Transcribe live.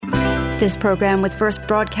This program was first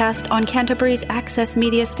broadcast on Canterbury's access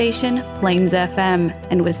media station, Plains FM,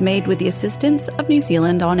 and was made with the assistance of New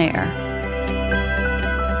Zealand On Air.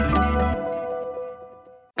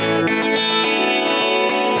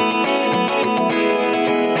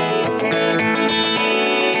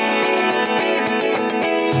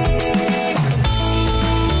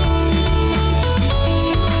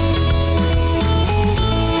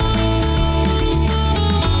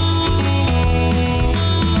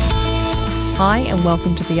 Hi and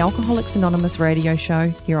welcome to the Alcoholics Anonymous radio show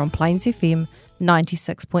here on Plains FM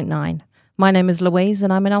 96.9. My name is Louise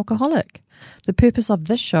and I'm an alcoholic. The purpose of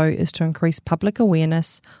this show is to increase public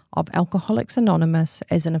awareness of Alcoholics Anonymous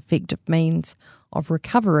as an effective means of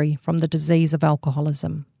recovery from the disease of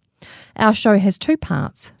alcoholism. Our show has two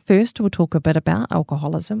parts. First, we'll talk a bit about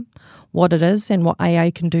alcoholism, what it is and what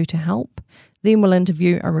AA can do to help. Then we'll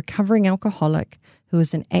interview a recovering alcoholic who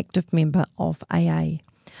is an active member of AA.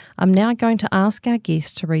 I'm now going to ask our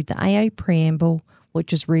guest to read the AA preamble,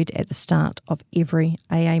 which is read at the start of every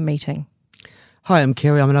AA meeting. Hi, I'm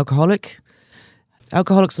Kerry. I'm an alcoholic.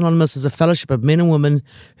 Alcoholics Anonymous is a fellowship of men and women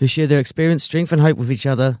who share their experience, strength and hope with each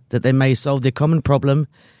other that they may solve their common problem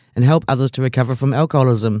and help others to recover from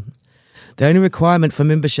alcoholism. The only requirement for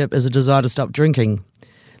membership is a desire to stop drinking.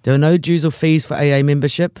 There are no dues or fees for AA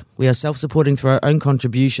membership. We are self-supporting through our own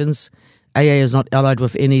contributions. AA is not allied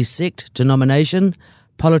with any sect, denomination,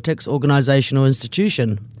 politics, organisation or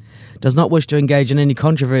institution, does not wish to engage in any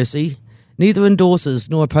controversy, neither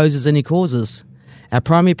endorses nor opposes any causes. Our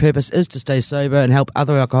primary purpose is to stay sober and help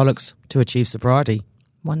other alcoholics to achieve sobriety.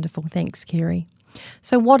 Wonderful, thanks Kerry.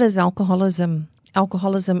 So what is alcoholism?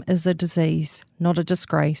 Alcoholism is a disease, not a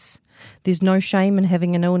disgrace. There's no shame in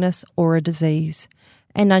having an illness or a disease.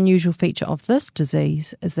 An unusual feature of this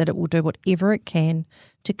disease is that it will do whatever it can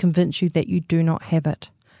to convince you that you do not have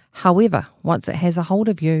it. However, once it has a hold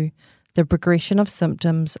of you, the progression of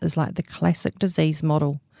symptoms is like the classic disease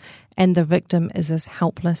model, and the victim is as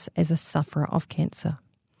helpless as a sufferer of cancer.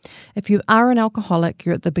 If you are an alcoholic,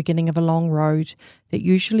 you're at the beginning of a long road that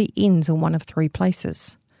usually ends in one of three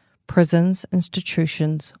places: prisons,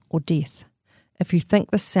 institutions, or death. If you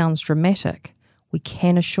think this sounds dramatic, we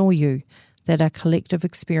can assure you that our collective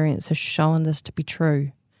experience has shown this to be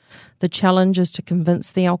true. The challenge is to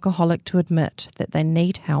convince the alcoholic to admit that they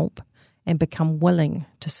need help and become willing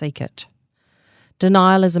to seek it.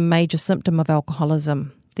 Denial is a major symptom of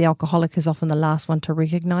alcoholism. The alcoholic is often the last one to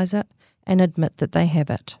recognise it and admit that they have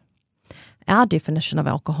it. Our definition of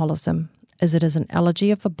alcoholism is it is an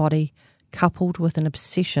allergy of the body coupled with an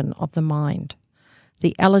obsession of the mind.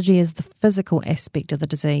 The allergy is the physical aspect of the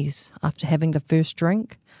disease. After having the first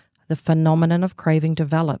drink, the phenomenon of craving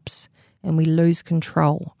develops, and we lose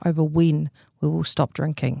control over when we will stop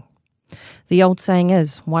drinking. The old saying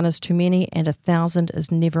is, 1 is too many and 1,000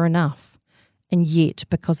 is never enough. And yet,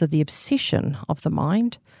 because of the obsession of the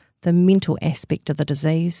mind, the mental aspect of the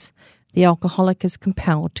disease, the alcoholic is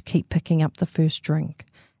compelled to keep picking up the first drink.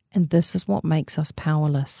 And this is what makes us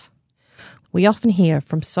powerless. We often hear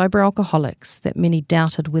from sober alcoholics that many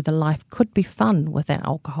doubted whether life could be fun without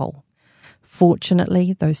alcohol.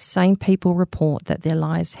 Fortunately, those same people report that their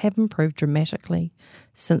lives have improved dramatically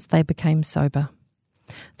since they became sober.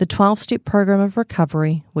 The 12-step program of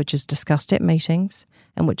recovery, which is discussed at meetings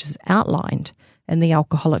and which is outlined in the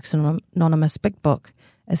Alcoholics Anonymous Big Book,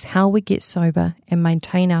 is how we get sober and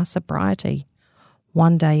maintain our sobriety,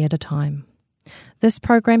 one day at a time. This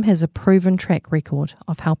program has a proven track record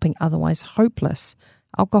of helping otherwise hopeless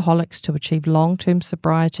alcoholics to achieve long-term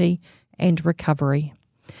sobriety and recovery.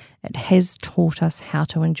 It has taught us how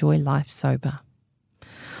to enjoy life sober.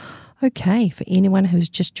 Okay, for anyone who's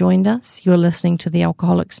just joined us, you're listening to the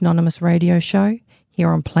Alcoholics Anonymous radio show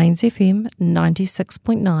here on Plains FM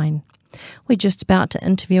 96.9. We're just about to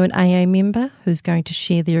interview an AA member who's going to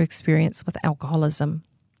share their experience with alcoholism.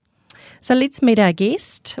 So let's meet our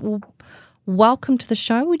guest. Welcome to the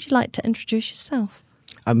show. Would you like to introduce yourself?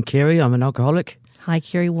 I'm Kerry. I'm an alcoholic. Hi,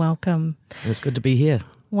 Kerry. Welcome. It's good to be here.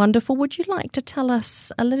 Wonderful. Would you like to tell us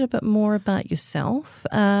a little bit more about yourself?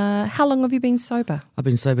 How long have you been sober? I've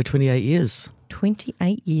been sober 28 years.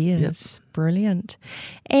 28 years. Yep. Brilliant.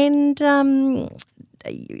 And a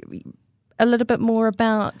little bit more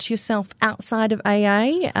about yourself outside of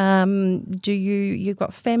AA. Do you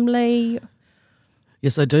got family?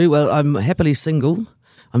 Yes, I do. Well, I'm happily single.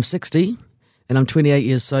 I'm 60 and I'm 28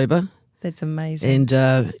 years sober. That's amazing. And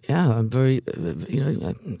I'm very,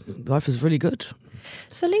 life is really good.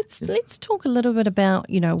 So let's talk a little bit about,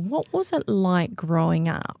 what was it like growing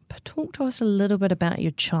up? Talk to us a little bit about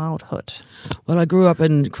your childhood. Well, I grew up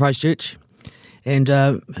in Christchurch, and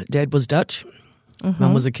Dad was Dutch,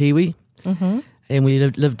 Mum was a Kiwi, and we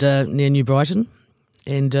lived near New Brighton,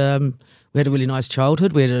 and we had a really nice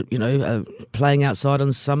childhood. We had playing outside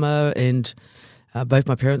in summer, and both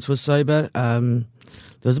my parents were sober.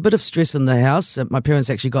 There was a bit of stress in the house. My parents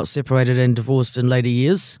actually got separated and divorced in later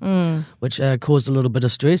years, which caused a little bit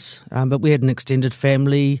of stress. But we had an extended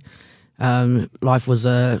family. Life was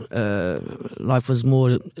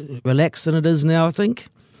more relaxed than it is now, I think.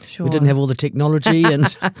 Sure. We didn't have all the technology,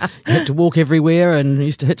 and you had to walk everywhere, and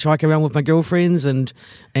used to hitchhike around with my girlfriends, and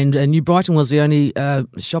New Brighton was the only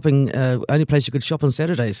only place you could shop on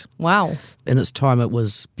Saturdays. Wow! In its time, it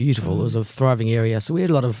was beautiful. It was a thriving area, so we had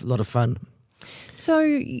a lot of fun.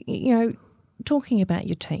 So, talking about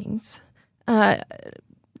your teens,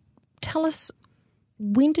 tell us,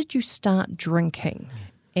 when did you start drinking,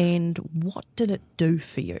 and what did it do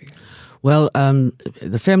for you? Well,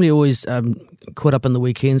 the family always caught up on the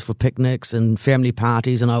weekends for picnics and family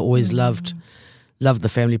parties, and I always loved the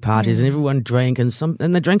family parties, and everyone drank, and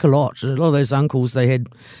they drank a lot. A lot of those uncles, they had,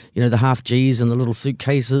 the half G's and the little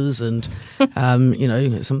suitcases, and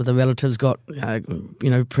some of the relatives got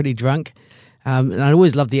pretty drunk. And I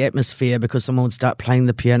always loved the atmosphere, because someone would start playing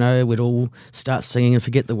the piano, we'd all start singing and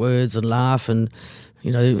forget the words and laugh, and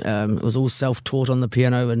it was all self-taught on the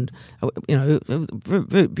piano, and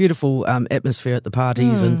very beautiful atmosphere at the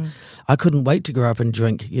parties, and I couldn't wait to grow up and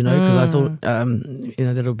drink, because I thought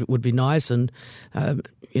that would be nice, and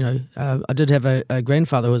I did have a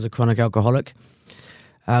grandfather who was a chronic alcoholic.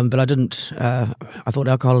 But I didn't. I thought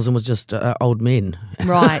alcoholism was just old men,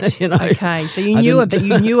 right? Okay, so you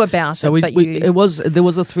knew about it. So there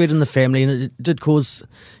was a thread in the family, and it did cause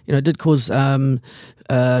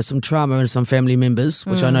some trauma in some family members,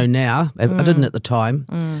 which I know now. I didn't at the time.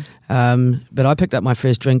 But I picked up my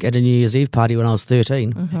first drink at a New Year's Eve party when I was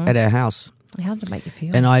 13 at our house. How did it make you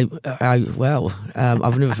feel? And I've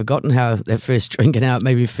never forgotten how that first drink and how it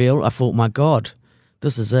made me feel. I thought, my God,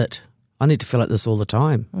 this is it. I need to feel like this all the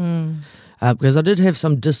time. Because I did have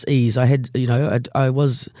some dis-ease. I had, I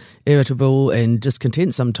was irritable and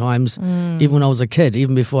discontent sometimes, even when I was a kid,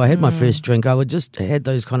 even before I had my first drink. I would just had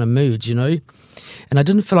those kind of moods, and I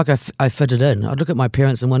didn't feel like I fitted in. I'd look at my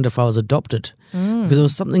parents and wonder if I was adopted, because there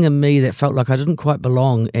was something in me that felt like I didn't quite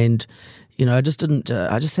belong, and I just didn't.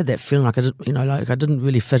 I just had that feeling like I didn't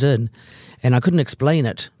really fit in, and I couldn't explain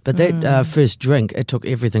it. But that first drink, it took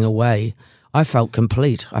everything away. I felt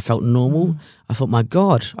complete. I felt normal. I thought, my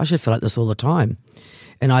God, I should feel like this all the time.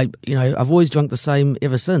 And I've always drunk the same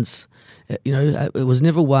ever since. It was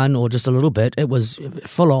never one or just a little bit. It was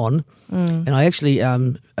full on. And I actually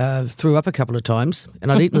threw up a couple of times,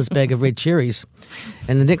 and I'd eaten this bag of red cherries.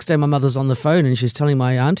 And the next day my mother's on the phone, and she's telling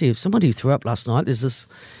my auntie, somebody threw up last night. There's this.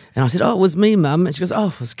 And I said, oh, it was me, Mum. And she goes, oh,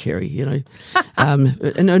 it was Kerry,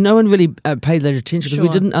 and no one really paid that attention, because we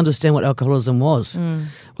didn't understand what alcoholism was.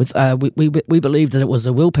 We believed that it was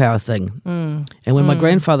a willpower thing. And when my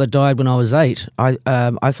grandfather died when I was 8, I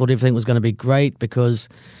thought everything was going to be great, because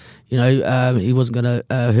he wasn't going to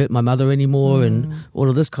hurt my mother anymore, and all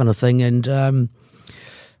of this kind of thing. And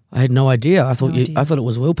I had no idea. I thought it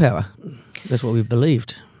was willpower. That's what we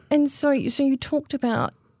believed. And so you talked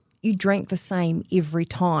about you drank the same every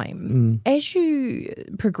time. As you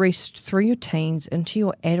progressed through your teens into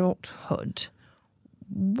your adulthood,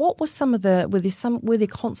 what were were there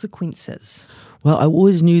consequences? Well, I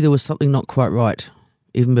always knew there was something not quite right,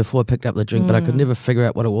 even before I picked up the drink, but I could never figure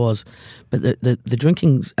out what it was. But the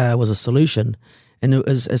drinking was a solution. And it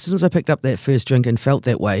was, as soon as I picked up that first drink and felt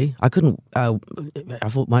that way, I couldn't. I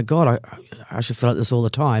thought, my God, I should feel like this all the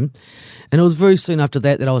time. And it was very soon after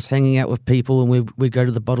that I was hanging out with people, and we'd go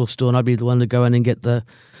to the bottle store, and I'd be the one to go in and get the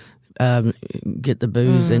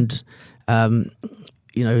booze. And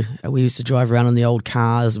we used to drive around in the old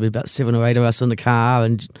cars. There'd be about 7 or 8 of us in the car,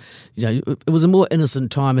 and it was a more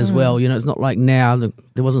innocent time as well. It's not like now.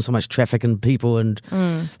 There wasn't so much traffic and people and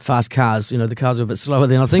fast cars. The cars were a bit slower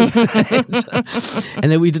then, I think. and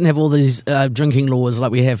then we didn't have all these drinking laws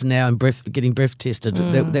like we have now, and getting breath tested.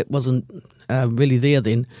 That wasn't really there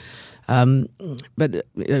then. But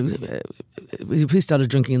we started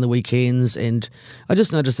drinking in the weekends, and I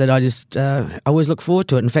just noticed that I always look forward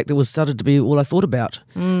to it. In fact, it started to be all I thought about.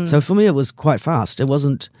 So for me, it was quite fast. It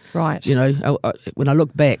wasn't right. When I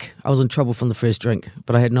look back, I was in trouble from the first drink,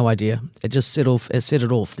 but I had no idea. It just set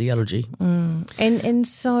it off the allergy. And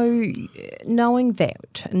so knowing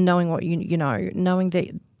that, knowing what knowing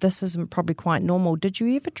that this isn't probably quite normal, did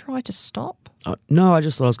you ever try to stop? No, I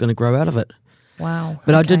just thought I was going to grow out of it. Wow.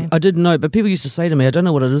 But okay. I did know, but people used to say to me, I don't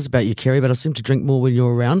know what it is about you, Kerry, but I seem to drink more when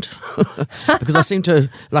you're around because I seem to,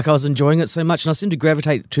 I was enjoying it so much, and I seem to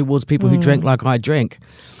gravitate towards people who drank like I drank.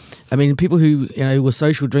 I mean, people who were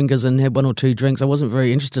social drinkers and had one or two drinks, I wasn't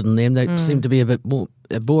very interested in them. They seemed to be a bit more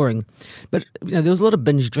boring. But there was a lot of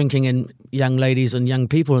binge drinking in young ladies and young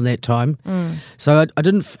people in that time. So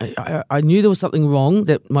I knew there was something wrong,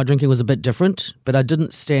 that my drinking was a bit different, but I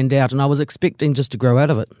didn't stand out, and I was expecting just to grow out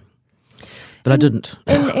of it. But I didn't.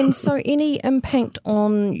 And so any impact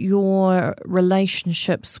on your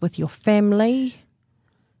relationships with your family?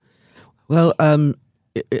 Well, I'd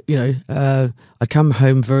come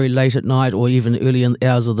home very late at night or even early in the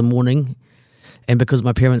hours of the morning, and because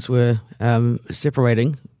my parents were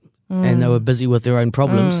separating and they were busy with their own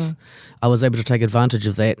problems, I was able to take advantage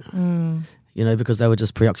of that, because they were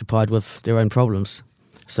just preoccupied with their own problems.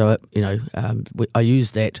 So, I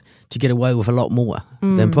used that to get away with a lot more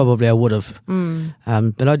than probably I would have.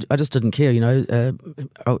 But I just didn't care, I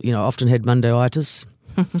often had Monday-itis.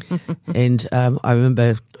 And I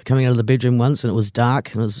remember coming out of the bedroom once, and it was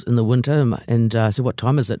dark, and it was in the winter, and I said, "What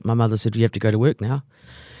time is it?" My mother said, "You have to go to work now."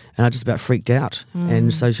 And I just about freaked out.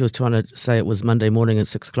 And so she was trying to say it was Monday morning at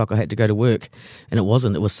 6 o'clock I had to go to work, and it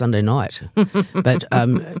wasn't. It was Sunday night. But,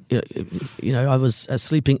 I was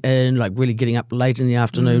sleeping in, like really getting up late in the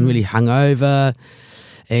afternoon, really hungover,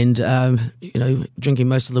 and, drinking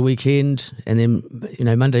most of the weekend. And then,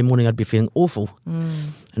 Monday morning I'd be feeling awful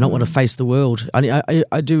and not want to face the world.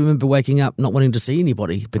 I do remember waking up not wanting to see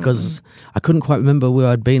anybody because I couldn't quite remember where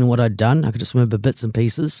I'd been and what I'd done. I could just remember bits and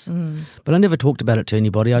pieces. But I never talked about it to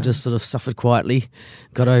anybody. I just sort of suffered quietly,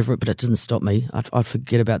 got over it, but it didn't stop me. I'd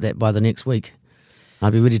forget about that by the next week.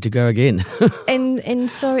 I'd be ready to go again. And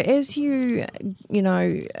so as you,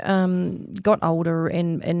 got older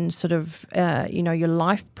and sort of, your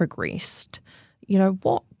life progressed,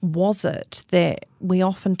 what was it that we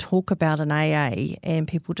often talk about in AA and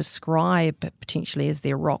people describe potentially as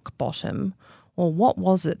their rock bottom, or what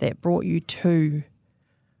was it that brought you to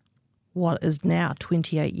what is now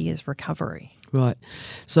 28 years recovery? Right.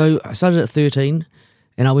 So I started at 13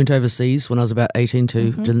 and I went overseas when I was about 18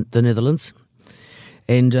 to the Netherlands.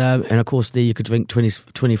 And of course there you could drink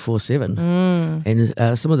 24/7. And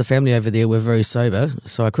some of the family over there were very sober,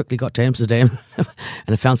 so I quickly got to Amsterdam and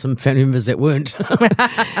I found some family members that weren't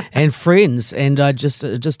and friends, and I just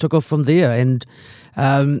took off from there. And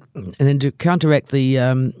then to counteract the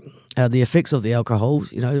effects of the alcohol,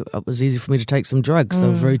 it was easy for me to take some drugs. They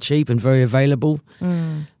were very cheap and very available.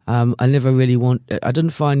 I didn't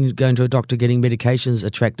find going to a doctor getting medications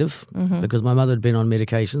attractive because my mother had been on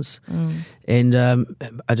medications, and I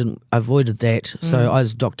avoided that. So I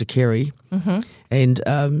was Dr. Kerry, and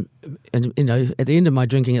at the end of my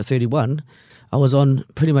drinking at 31, I was on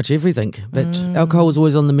pretty much everything. But alcohol was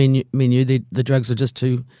always on the menu. The drugs were just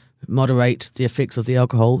to moderate the effects of the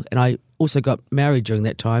alcohol, and I also got married during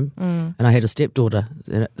that time, and I had a stepdaughter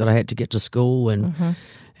that I had to get to school and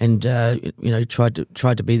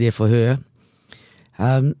tried to be there for her.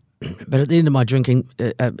 But at the end of my drinking,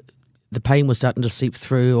 the pain was starting to seep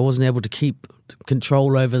through. I wasn't able to keep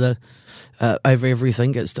control over over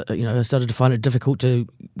everything. I started to find it difficult to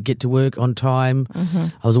get to work on time.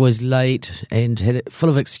 I was always late and had it full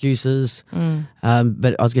of excuses.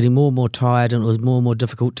 But I was getting more and more tired, and it was more and more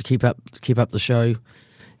difficult to keep up the show.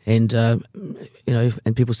 And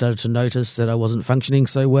and people started to notice that I wasn't functioning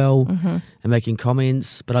so well and making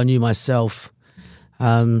comments. But I knew myself,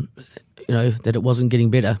 that it wasn't getting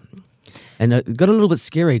better. And it got a little bit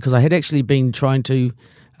scary because I had actually been trying to,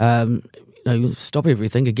 stop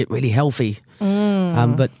everything and get really healthy.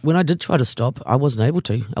 But when I did try to stop, I wasn't able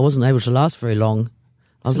to. I wasn't able to last very long.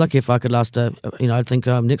 I was lucky if I could last, I'd think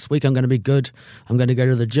next week I'm going to be good. I'm going to go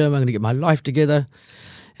to the gym. I'm going to get my life together.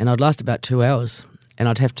 And I'd last about 2 hours. And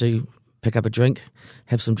I'd have to pick up a drink,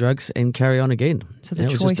 have some drugs, and carry on again. So the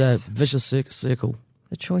choice, it was just a vicious circle.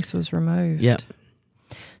 The choice was removed. Yeah.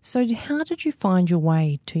 So how did you find your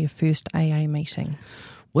way to your first AA meeting?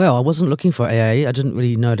 Well, I wasn't looking for AA. I didn't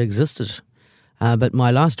really know it existed. But my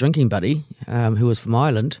last drinking buddy, who was from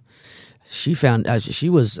Ireland, she found she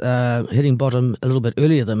was hitting bottom a little bit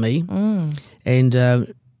earlier than me.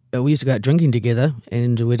 And we used to go out drinking together,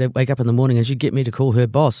 and we'd wake up in the morning and she'd get me to call her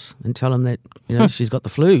boss and tell him that she's got the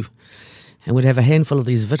flu. And we'd have a handful of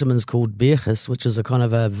these vitamins called Beergis, which is a kind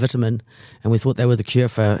of a vitamin, and we thought they were the cure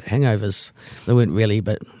for hangovers. They weren't really,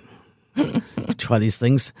 but try these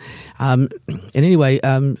things. And anyway,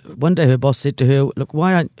 one day her boss said to her, "Look,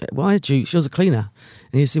 why aren't you?" She was a cleaner,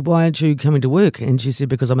 and he said, "Why aren't you coming to work?" And she said,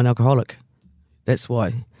 "Because I'm an alcoholic. That's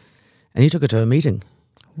why." And he took her to a meeting.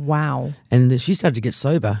 Wow. And she started to get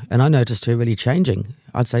sober, and I noticed her really changing.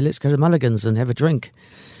 I'd say, "Let's go to Mulligan's and have a drink."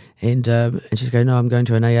 And she's going, "No, I'm going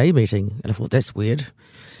to an AA meeting." And I thought, that's weird.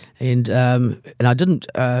 And I didn't,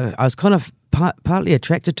 I was kind of partly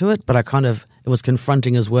attracted to it, but I kind of it was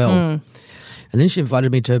confronting as well. And then she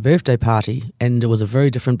invited me to a birthday party, and it was a very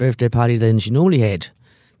different birthday party than she normally had.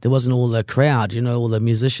 There wasn't all the crowd, all the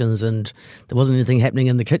musicians, and there wasn't anything happening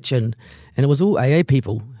in the kitchen. And it was all AA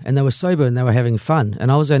people, and they were sober and they were having fun.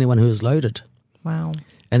 And I was the only one who was loaded. Wow.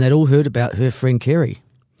 And they'd all heard about her friend Kerry.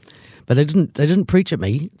 But they didn't preach at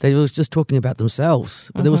me. They was just talking about themselves.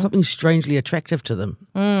 But there was something strangely attractive to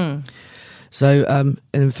them. So,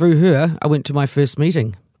 and through her, I went to my first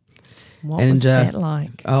meeting. What was that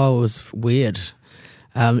like? Oh, it was weird.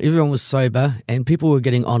 Everyone was sober, and people were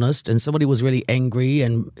getting honest, and somebody was really angry,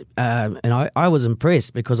 and I was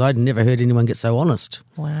impressed because I'd never heard anyone get so honest.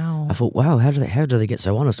 Wow. I thought, wow, how do they get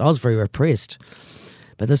so honest? I was very repressed.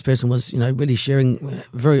 But this person was, really sharing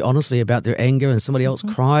very honestly about their anger, and somebody else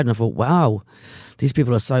cried, and I thought, wow, these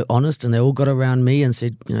people are so honest, and they all got around me and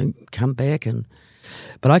said, come back.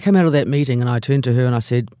 But I came out of that meeting and I turned to her and I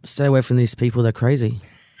said, stay away from these people, they're crazy.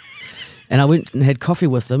 And I went and had coffee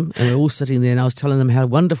with them, and we were all sitting there, and I was telling them how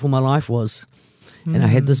wonderful my life was. And I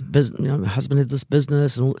had this business, my husband had this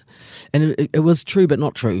business, and it was true but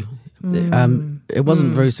not true. It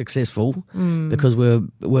wasn't very successful because we're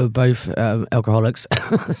both alcoholics,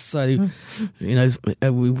 so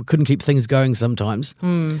we couldn't keep things going sometimes.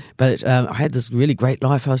 But I had this really great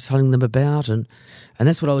life I was telling them about, and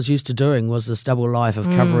that's what I was used to doing, was this double life of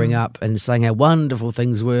covering up and saying how wonderful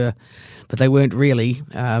things were, but they weren't really,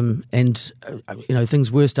 and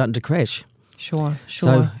things were starting to crash. Sure.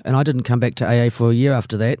 So, and I didn't come back to AA for a year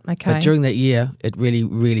after that. Okay. But during that year, it really,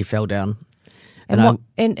 really fell down.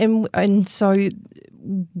 And so,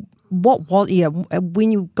 what was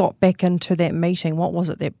when you got back into that meeting? What was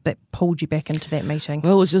it that pulled you back into that meeting?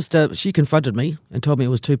 Well, it was just she confronted me and told me it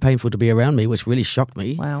was too painful to be around me, which really shocked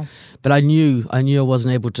me. Wow! But I knew I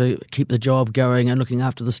wasn't able to keep the job going and looking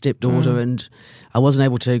after the stepdaughter, and I wasn't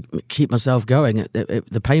able to keep myself going.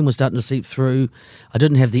 The pain was starting to seep through. I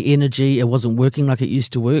didn't have the energy. It wasn't working like it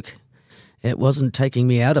used to work. It wasn't taking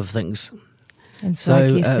me out of things. And so I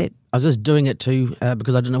guess I was just doing it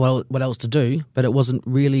because I didn't know what else to do, but it wasn't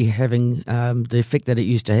really having the effect that it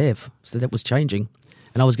used to have. So that was changing.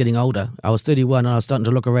 And I was getting older. I was 31 and I was starting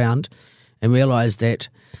to look around and realise that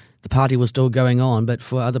the party was still going on, but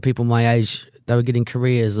for other people my age, they were getting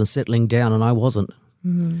careers and settling down, and I wasn't.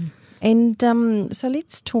 And so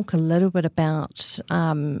let's talk a little bit about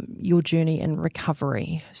your journey in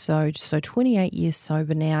recovery. So 28 years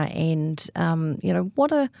sober now, and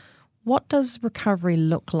what does recovery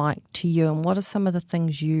look like to you, and what are some of the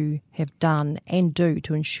things you have done and do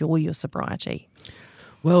to ensure your sobriety?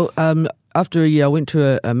 Well, after a year, I went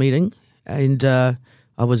to a meeting, and I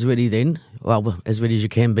was ready then. Well, as ready as you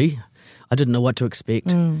can be. I didn't know what to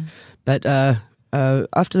expect. But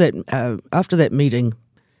after that meeting,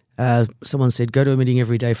 someone said, go to a meeting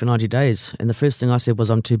every day for 90 days. And the first thing I said was,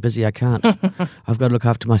 I'm too busy, I can't. I've got to look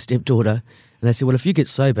after my stepdaughter. And they said, well, if you get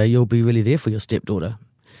sober, you'll be really there for your stepdaughter.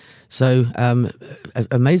 So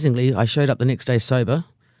amazingly, I showed up the next day sober.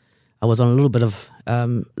 I was on a little bit of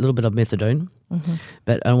methadone,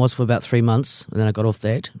 but I was for about 3 months, and then I got off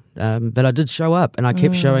that. But I did show up, and I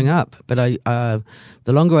kept showing up. But the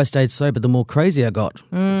longer I stayed sober, the more crazy I got,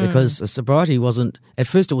 because sobriety wasn't. At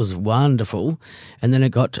first, it was wonderful, and then it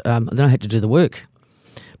got. Then I had to do the work.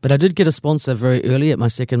 But I did get a sponsor very early at my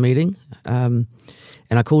second meeting.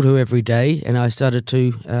 And I called her every day, and I started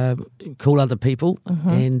to call other people,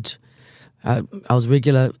 and I was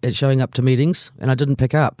regular at showing up to meetings, and I didn't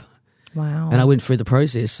pick up. Wow. And I went through the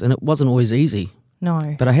process, and it wasn't always easy.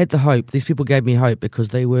 No. But I had the hope. These people gave me hope because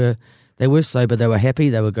they were sober, they were happy,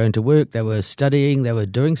 they were going to work, they were studying, they were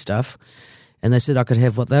doing stuff, and they said I could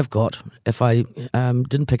have what they've got if I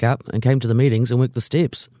didn't pick up and came to the meetings and worked the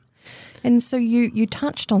steps. And so you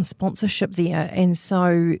touched on sponsorship there, and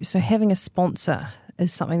so having a sponsor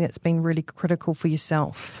is something that's been really critical for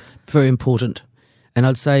yourself. Very important. And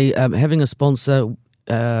I'd say having a sponsor,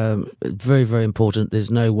 very, very important.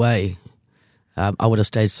 There's no way I would have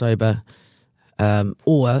stayed sober and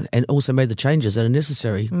also made the changes that are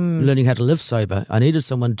necessary, learning how to live sober. I needed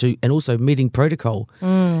someone to, and also meeting protocol,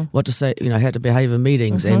 what to say, how to behave in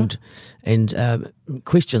meetings and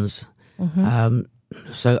questions.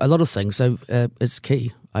 So a lot of things. So it's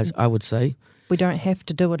key, I would say. We don't have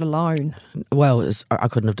to do it alone. Well, I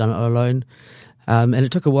couldn't have done it alone. And it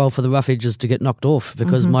took a while for the rough edges to get knocked off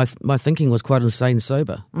because my thinking was quite insane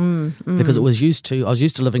sober. Because I was used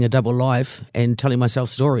to living a double life and telling myself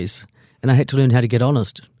stories. And I had to learn how to get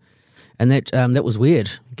honest. And that was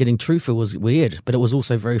weird. Getting truthful was weird, but it was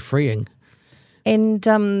also very freeing. And,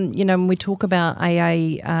 when we talk about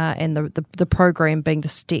AA and the program being the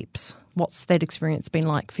steps, what's that experience been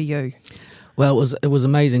like for you? Well, it was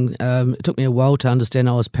amazing. It took me a while to understand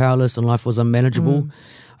I was powerless and life was unmanageable.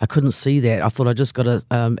 I couldn't see that. I thought I just got to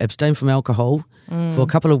abstain from alcohol for a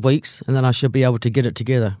couple of weeks, and then I should be able to get it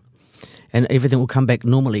together, and everything will come back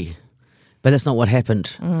normally. But that's not what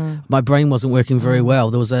happened. My brain wasn't working very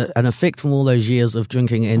well. There was an effect from all those years of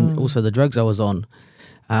drinking and also the drugs I was on,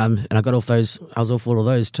 and I got off those. I was off all of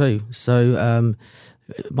those too. So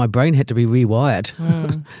my brain had to be rewired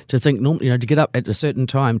to think normally, to get up at a certain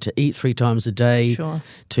time, to eat 3 times a day, Sure.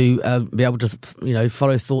 to be able to,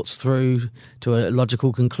 follow thoughts through to a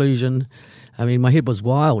logical conclusion. I mean, my head was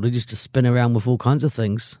wild. It used to spin around with all kinds of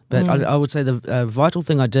things. But I would say the vital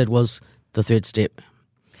thing I did was the third step.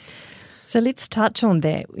 So let's touch on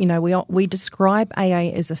that. We describe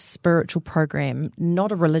AA as a spiritual program,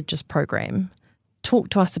 not a religious program. Talk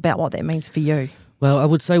to us about what that means for you. Well, I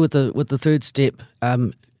would say with the third step, I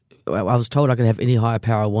was told I could have any higher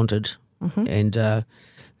power I wanted, and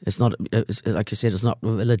it's not, like you said, it's not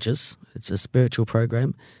religious. It's a spiritual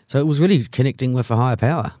program. So it was really connecting with a higher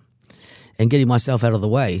power and getting myself out of the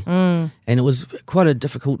way. And it was quite a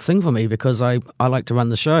difficult thing for me because I like to run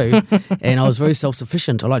the show and I was very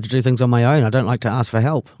self-sufficient. I like to do things on my own. I don't like to ask for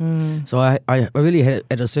help. So I really had,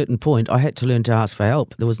 at a certain point, I had to learn to ask for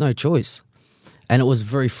help. There was no choice. And it was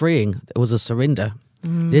very freeing. It was a surrender.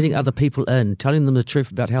 Letting other people in, telling them the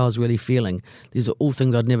truth about how I was really feeling. These are all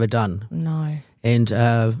things I'd never done. No. And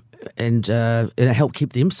it helped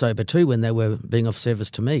keep them sober too when they were being of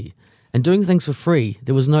service to me. And doing things for free.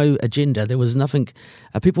 There was no agenda. There was nothing.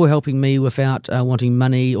 People were helping me without wanting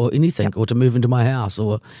money or anything, or to move into my house.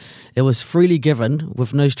 Or it was freely given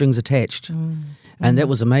with no strings attached. And that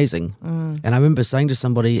was amazing. And I remember saying to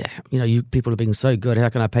somebody, you people are being so good. How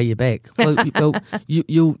can I pay you back? Well,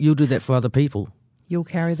 you'll do that for other people. You'll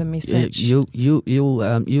carry the message.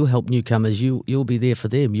 You'll help newcomers. You'll be there for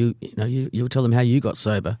them. You'll tell them how you got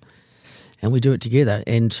sober. And we do it together.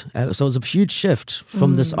 And so it was a huge shift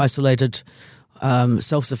from this isolated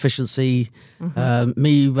self-sufficiency,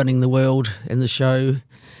 me running the world and the show,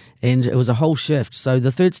 and it was a whole shift. So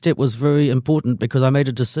the third step was very important because I made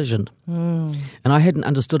a decision. And I hadn't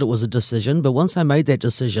understood it was a decision, but once I made that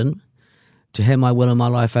decision to hand my will and my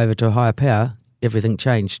life over to a higher power, everything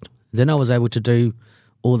changed. Then I was able to do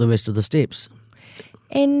all the rest of the steps.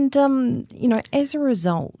 And, as a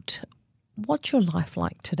result, what's your life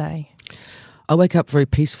like today? I wake up very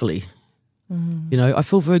peacefully. I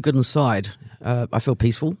feel very good inside. I feel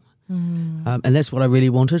peaceful. And that's what I really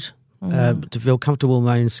wanted, to feel comfortable in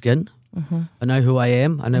my own skin. I know who I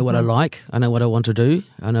am. I know what I like. I know what I want to do.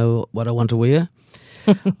 I know what I want to wear.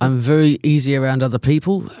 I'm very easy around other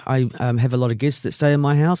people. I have a lot of guests that stay in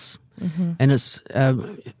my house. And it's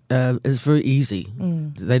very easy.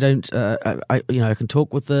 They don't. I can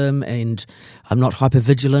talk with them, and I'm not hyper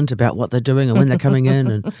vigilant about what they're doing and when they're coming in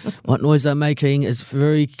and what noise they're making. It's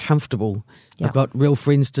very comfortable. Yep. I've got real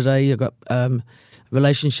friends today. I've got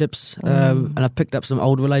relationships, and I've picked up some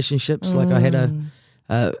old relationships. Like I had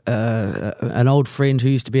an old friend who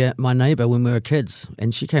used to be my neighbour when we were kids,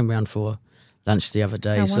 and she came round for lunch the other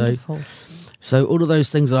day. How wonderful. So all of those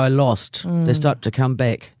things that I lost, they start to come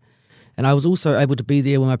back. And I was also able to be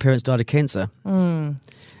there when my parents died of cancer. And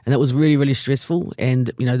that was really, really stressful.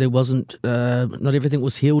 And, there wasn't, not everything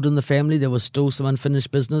was healed in the family. There was still some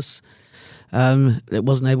unfinished business that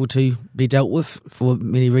wasn't able to be dealt with for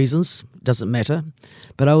many reasons. Doesn't matter.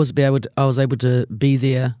 But I was able to be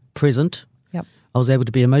there present. Yep. I was able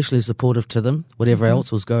to be emotionally supportive to them, whatever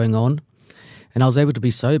else was going on. And I was able to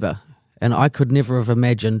be sober. And I could never have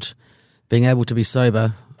imagined being able to be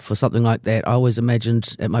sober for something like that. I always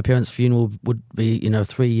imagined at my parents' funeral would be, a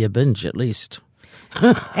 3-year binge at least.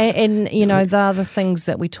 and they are the things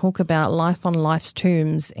that we talk about, life on life's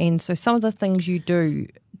terms. And so some of the things you do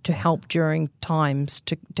to help during times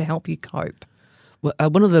to help you cope. Well,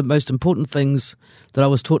 one of the most important things that I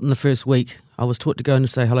was taught in the first week, I was taught to go and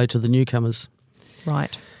say hello to the newcomers.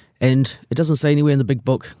 Right. And it doesn't say anywhere in the big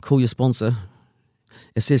book, call your sponsor.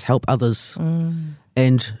 It says help others.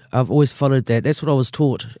 And I've always followed that. That's what I was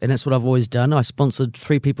taught, and that's what I've always done. I sponsored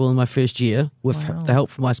 3 people in my first year with the help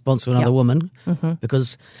from my sponsor, another woman,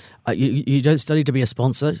 because you don't study to be a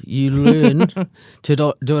sponsor. You learn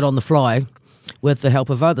to do it on the fly with the help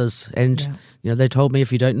of others. And they told me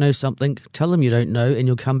if you don't know something, tell them you don't know, and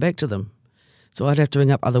you'll come back to them. So I'd have to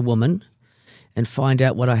ring up other women and find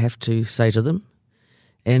out what I have to say to them.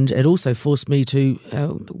 And it also forced me to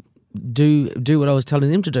do what I was telling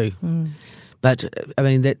them to do. But, I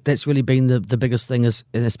mean, that's really been the biggest thing, and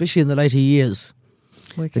especially in the later years,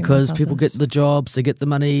 because people get the jobs, they get the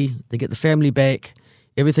money, they get the family back,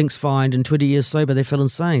 everything's fine, and 20 years sober they feel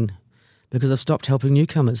insane because they've stopped helping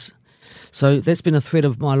newcomers. So that's been a thread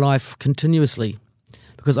of my life continuously,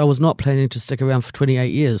 because I was not planning to stick around for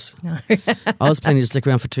 28 years. No. I was planning to stick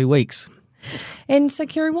around for 2 weeks. And so,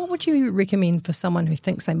 Kerry, what would you recommend for someone who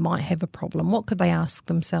thinks they might have a problem? What could they ask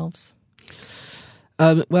themselves?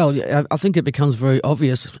 Well, I think it becomes very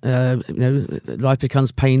obvious. Life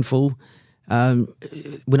becomes painful.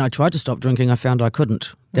 When I tried to stop drinking, I found I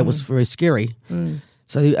couldn't. That was very scary.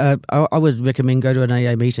 So I would recommend go to an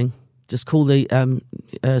AA meeting. Just call the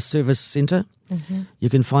service centre. You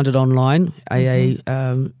can find it online. AA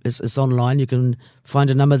is online. You can find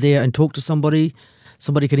a number there and talk to somebody.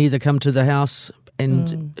 Somebody can either come to the house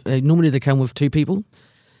and normally they come with 2 people,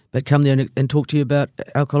 but come there and talk to you about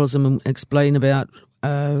alcoholism and explain about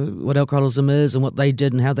what alcoholism is and what they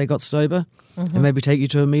did and how they got sober, and maybe take you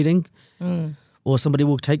to a meeting. Or somebody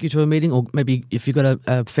will take you to a meeting, or maybe if you've got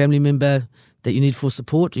a family member that you need for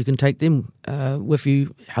support, you can take them with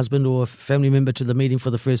you, husband or a family member, to the meeting for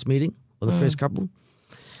the first meeting or the first couple,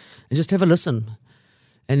 and just have a listen.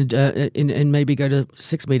 And maybe go to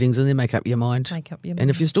 6 meetings and then make up your mind. And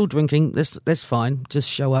if you're still drinking, that's fine. Just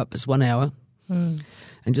show up. It's 1 hour, and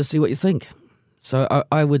just see what you think. So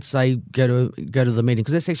I would say go to the meeting,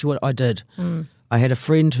 because that's actually what I did. I had a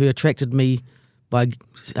friend who attracted me by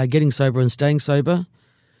getting sober and staying sober,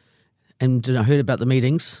 and I heard about the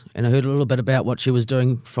meetings, and I heard a little bit about what she was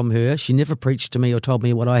doing from her. She never preached to me or told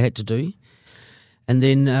me what I had to do. And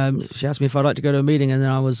then she asked me if I'd like to go to a meeting, and then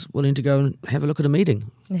I was willing to go and have a look at a meeting.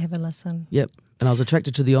 And have a listen. Yep. And I was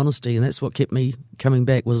attracted to the honesty, and that's what kept me coming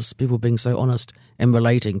back, was people being so honest and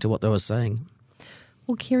relating to what they were saying.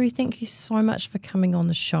 Well, Kerry, thank you so much for coming on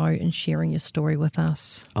the show and sharing your story with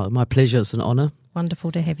us. Oh, my pleasure. It's an honour.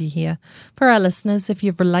 Wonderful to have you here. For our listeners, if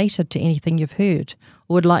you've related to anything you've heard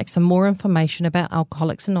or would like some more information about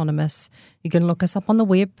Alcoholics Anonymous, you can look us up on the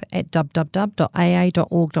web at www.aa.org.nz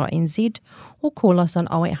or call us on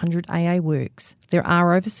 0800 AA Works. There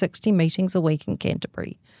are over 60 meetings a week in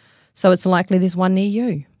Canterbury, so it's likely there's one near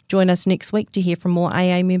you. Join us next week to hear from more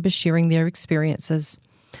AA members sharing their experiences.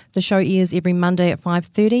 The show airs every Monday at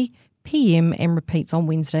 5:30 p.m. and repeats on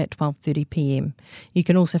Wednesday at 12:30 p.m. You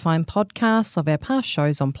can also find podcasts of our past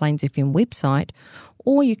shows on Plains FM website,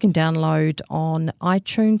 or you can download on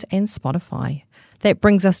iTunes and Spotify. That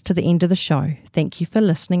brings us to the end of the show. Thank you for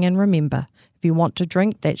listening, and remember, if you want to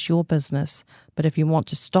drink, that's your business. But if you want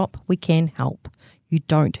to stop, we can help. You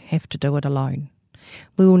don't have to do it alone.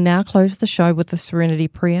 We will now close the show with the Serenity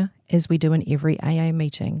Prayer, as we do in every AA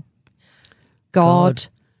meeting. God,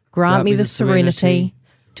 grant me the serenity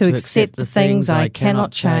to accept the things I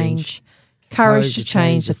cannot change, courage to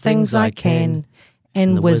change the things I can,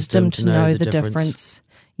 and wisdom to know the difference.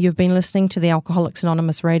 You've been listening to the Alcoholics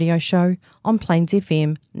Anonymous radio show on Plains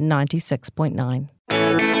FM 96.9.